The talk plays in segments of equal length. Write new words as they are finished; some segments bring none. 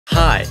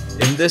Hi,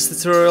 in this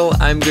tutorial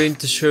I'm going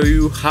to show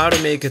you how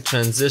to make a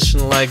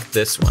transition like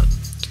this one.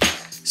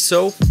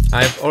 So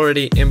I've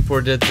already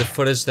imported the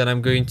footage that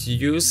I'm going to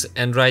use,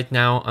 and right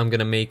now I'm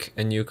gonna make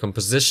a new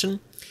composition.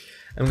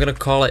 I'm gonna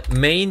call it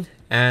main,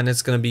 and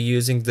it's gonna be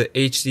using the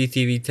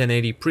hdtv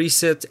 1080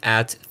 preset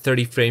at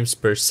 30 frames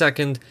per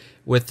second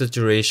with the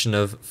duration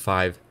of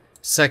 5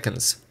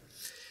 seconds.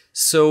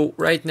 So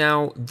right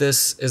now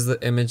this is the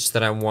image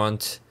that I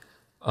want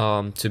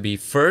to be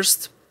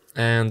first,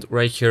 and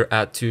right here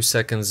at 2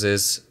 seconds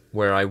is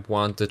where I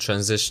want the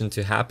transition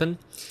to happen.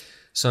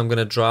 So I'm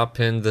gonna drop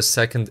in the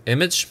second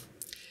image,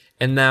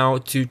 and now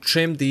to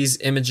trim these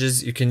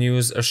images you can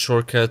use a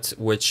shortcut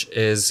which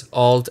is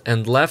Alt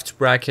and left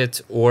bracket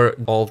or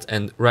Alt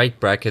and right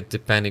bracket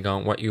depending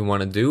on what you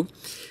want to do.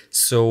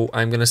 So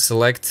I'm gonna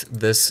select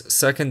this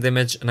second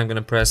image and I'm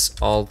gonna press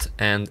Alt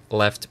and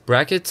left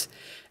bracket,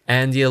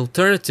 and the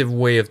alternative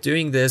way of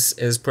doing this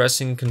is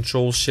pressing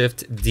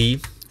Ctrl+Shift+D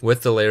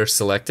with the layer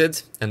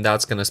selected, and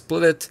that's gonna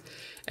split it,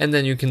 and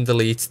then you can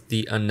delete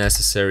the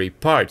unnecessary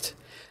part.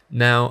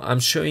 Now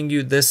I'm showing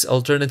you this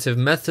alternative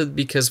method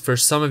because for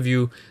some of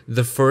you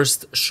the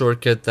first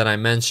shortcut that I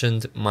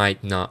mentioned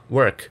might not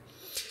work.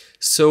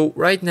 So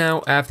right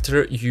now,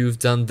 after you've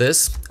done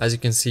this, as you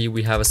can see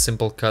we have a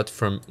simple cut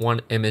from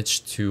one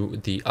image to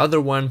the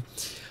other one.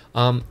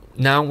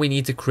 Now we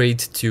need to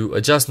create 2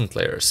 adjustment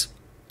layers.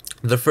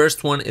 The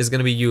first one is going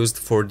to be used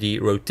for the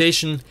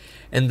rotation,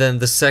 and then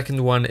the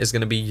second one is going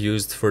to be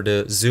used for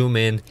the zoom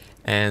in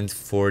and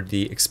for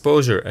the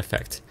exposure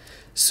effect.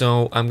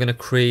 So I'm going to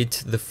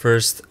create the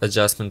first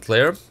adjustment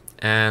layer,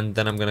 and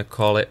then I'm going to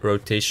call it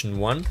rotation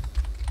 1.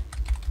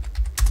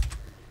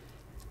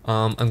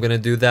 I'm going to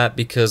do that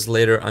because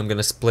later I'm going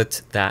to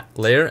split that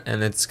layer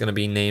and it's going to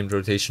be named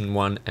rotation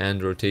 1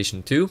 and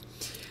rotation 2.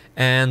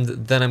 And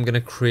then I'm going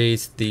to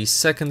create the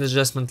second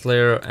adjustment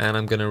layer and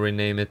I'm going to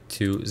rename it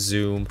to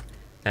zoom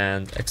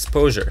and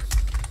exposure.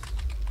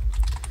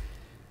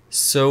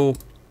 So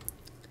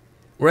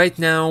right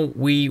now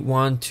we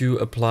want to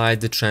apply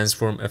the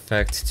transform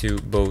effect to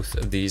both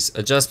of these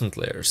adjustment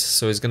layers.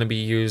 So it's going to be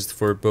used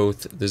for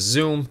both the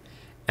zoom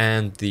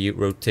and the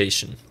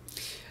rotation.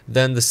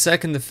 Then the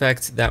second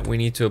effect that we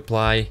need to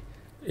apply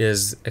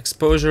is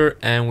exposure,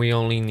 and we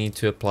only need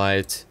to apply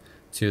it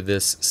to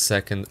this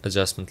second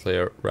adjustment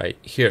layer right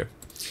here.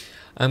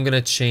 I'm going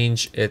to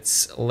change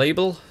its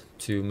label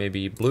to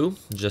maybe blue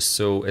just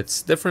so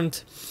it's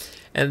different,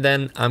 and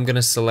then I'm going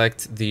to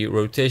select the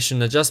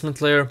rotation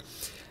adjustment layer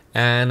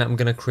and I'm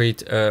going to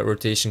create a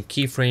rotation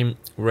keyframe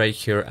right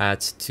here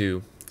at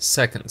 2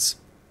 seconds.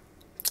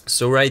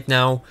 So right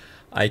now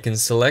I can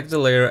select the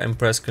layer and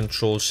press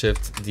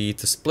Ctrl+Shift+D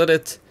to split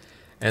it,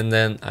 and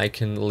then I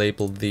can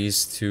label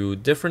these 2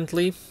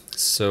 differently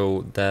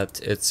so that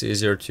it's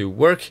easier to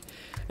work,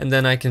 and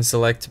then I can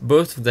select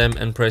both of them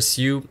and press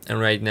U, and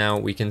right now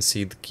we can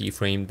see the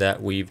keyframe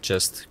that we've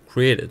just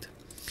created.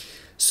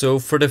 So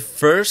for the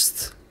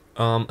first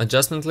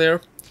adjustment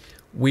layer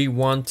we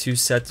want to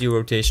set the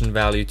rotation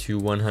value to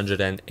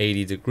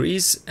 180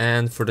 degrees,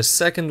 and for the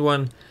second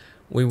one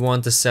we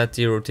want to set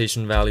the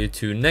rotation value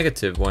to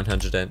negative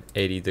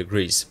 180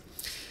 degrees.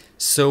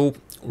 So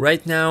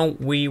right now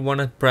we want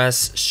to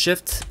press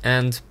Shift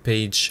and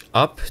page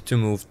up to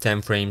move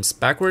 10 frames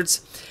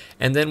backwards,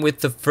 and then with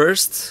the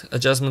first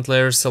adjustment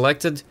layer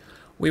selected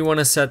we want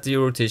to set the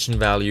rotation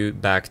value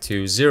back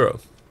to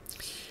 0.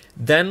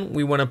 Then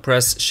we want to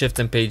press Shift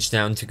and page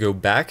down to go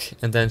back,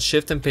 and then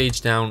Shift and page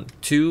down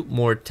 2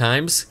 more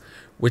times,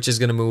 which is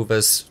going to move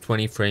us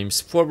 20 frames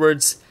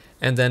forwards,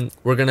 and then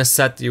we're going to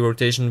set the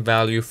rotation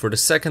value for the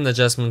second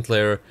adjustment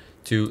layer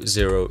to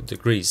 0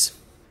 degrees.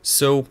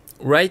 So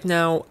right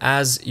now,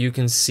 as you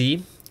can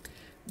see,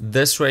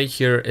 this right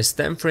here is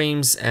 10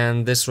 frames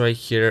and this right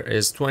here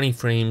is 20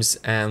 frames,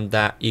 and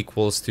that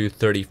equals to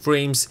 30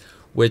 frames,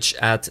 which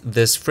at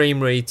this frame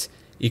rate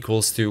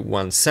equals to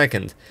 1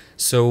 second.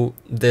 So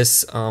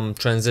this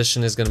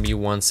transition is going to be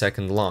 1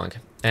 second long,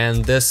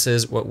 and this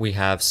is what we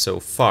have so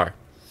far.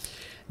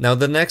 Now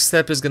the next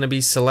step is going to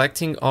be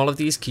selecting all of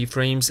these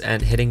keyframes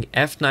and hitting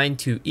F9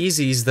 to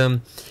ease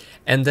them,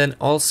 and then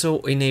also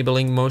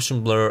enabling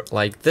motion blur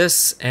like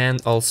this and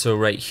also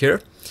right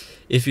here.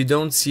 If you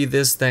don't see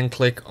this, then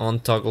click on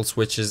toggle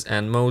switches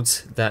and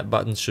modes. That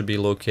button should be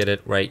located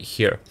right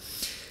here.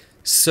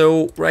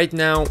 So right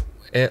now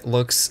it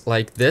looks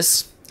like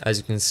this. As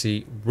you can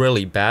see,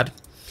 really bad.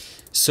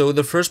 So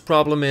the first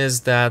problem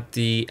is that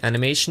the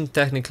animation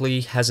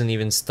technically hasn't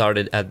even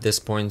started at this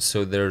point,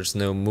 so there's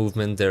no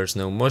movement, there's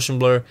no motion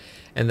blur,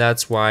 and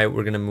that's why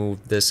we're gonna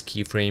move this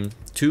keyframe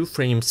 2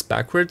 frames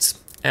backwards,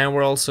 and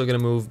we're also gonna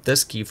move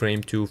this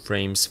keyframe 2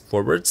 frames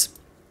forwards.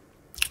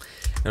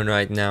 And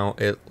right now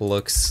it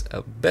looks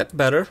a bit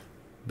better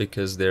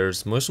because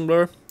there's motion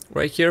blur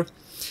right here.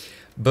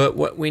 But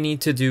what we need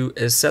to do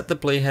is set the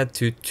playhead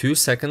to 2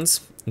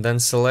 seconds, then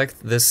select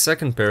this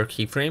second pair of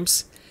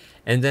keyframes,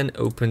 and then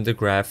open the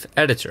graph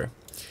editor.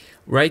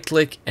 Right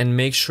click and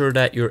make sure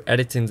that you're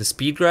editing the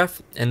speed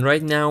graph, and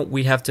right now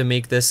we have to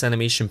make this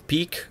animation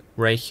peak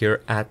right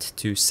here at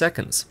 2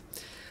 seconds.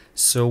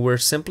 So we're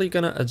simply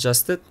gonna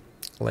adjust it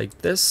like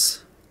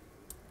this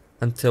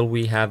until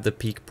we have the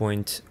peak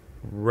point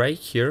right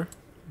here.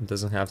 It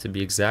doesn't have to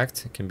be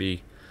exact, it can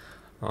be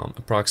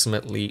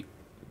approximately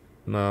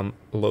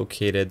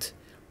located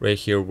right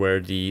here where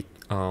the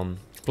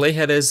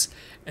playhead is.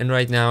 And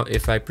right now,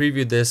 if I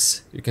preview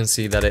this, you can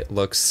see that it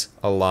looks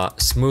a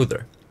lot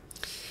smoother.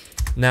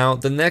 Now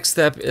the next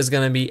step is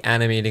going to be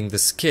animating the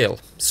scale.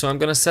 So I'm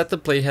going to set the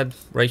playhead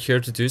right here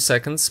to 2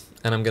 seconds,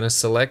 and I'm going to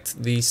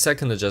select the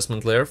second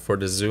adjustment layer for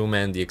the zoom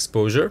and the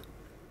exposure.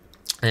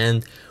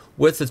 And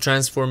with the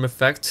transform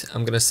effect,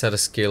 I'm going to set a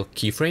scale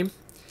keyframe,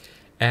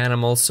 and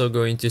I'm also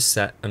going to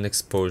set an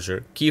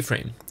exposure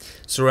keyframe.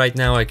 So right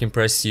now I can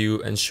press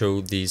U and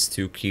show these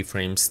 2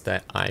 keyframes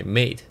that I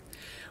made.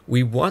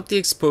 We want the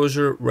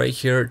exposure right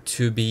here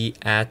to be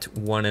at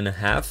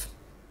 1.5.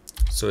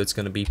 So it's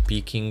going to be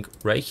peaking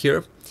right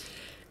here.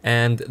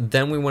 And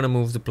then we want to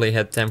move the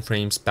playhead 10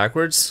 frames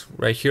backwards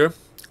right here,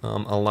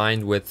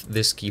 aligned with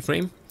this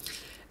keyframe.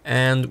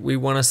 And we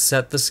want to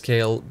set the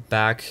scale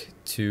back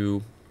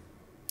to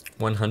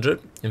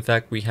 100. In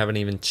fact, we haven't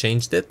even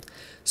changed it.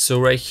 So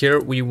right here,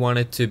 we want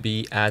it to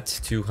be at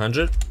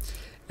 200.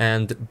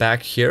 And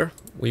back here,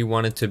 we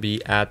want it to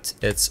be at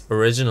its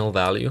original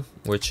value,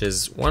 which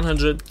is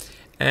 100.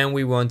 And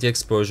we want the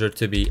exposure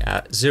to be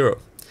at 0.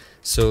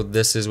 So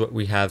this is what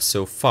we have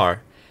so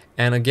far.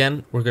 And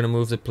again, we're going to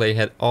move the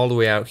playhead all the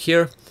way out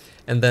here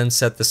and then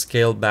set the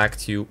scale back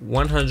to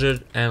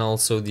 100 and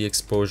also the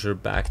exposure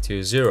back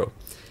to 0.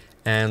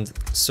 And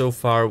so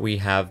far we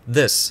have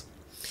this.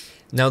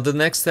 Now the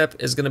next step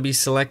is going to be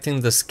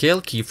selecting the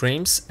scale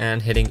keyframes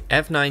and hitting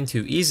F9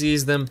 to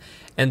ease them,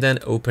 and then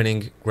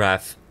opening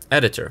Graph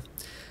Editor.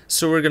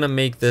 So we're going to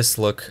make this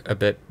look a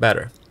bit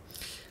better.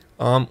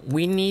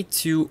 We need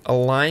to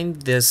align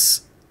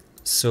this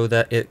so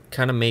that it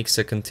kind of makes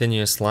a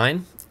continuous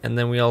line, and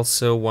then we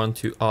also want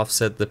to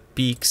offset the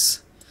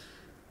peaks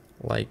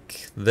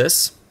like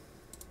this,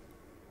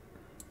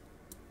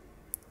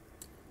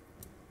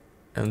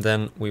 and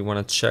then we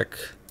want to check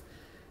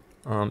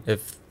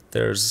if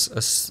there's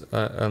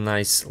a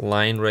nice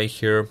line right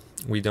here.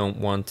 We don't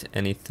want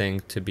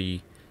anything to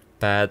be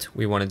bad,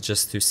 we want it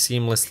just to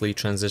seamlessly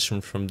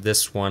transition from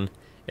this one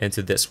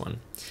into this one.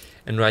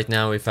 And right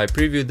now if I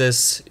preview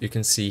this, you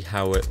can see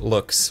how it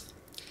looks.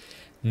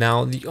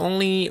 Now the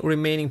only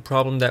remaining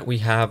problem that we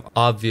have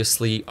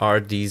obviously are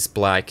these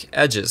black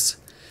edges.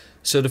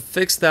 So to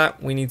fix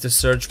that, we need to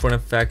search for an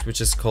effect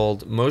which is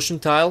called motion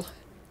tile,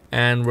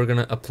 and we're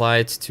going to apply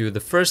it to the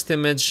first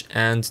image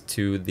and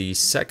to the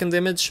second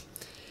image.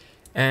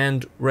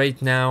 And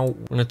right now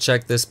we're going to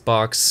check this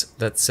box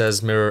that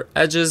says mirror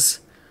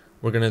edges.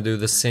 We're going to do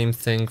the same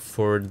thing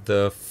for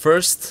the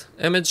first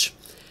image,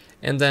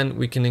 and then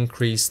we can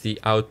increase the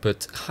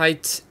output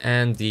height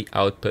and the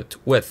output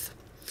width.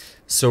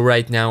 So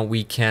right now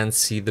we can't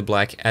see the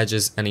black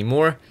edges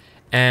anymore,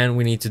 and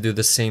we need to do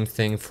the same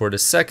thing for the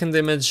second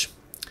image.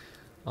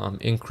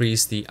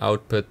 Increase the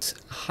output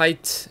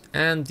height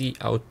and the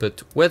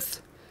output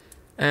width,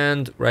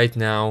 and right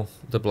now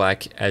the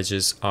black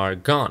edges are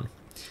gone.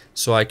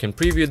 So I can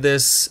preview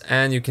this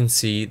and you can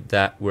see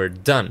that we're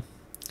done.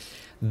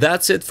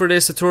 That's it for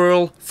this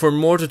tutorial. For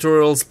more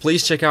tutorials,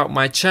 please check out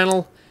my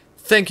channel.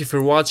 Thank you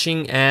for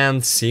watching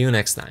and see you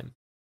next time.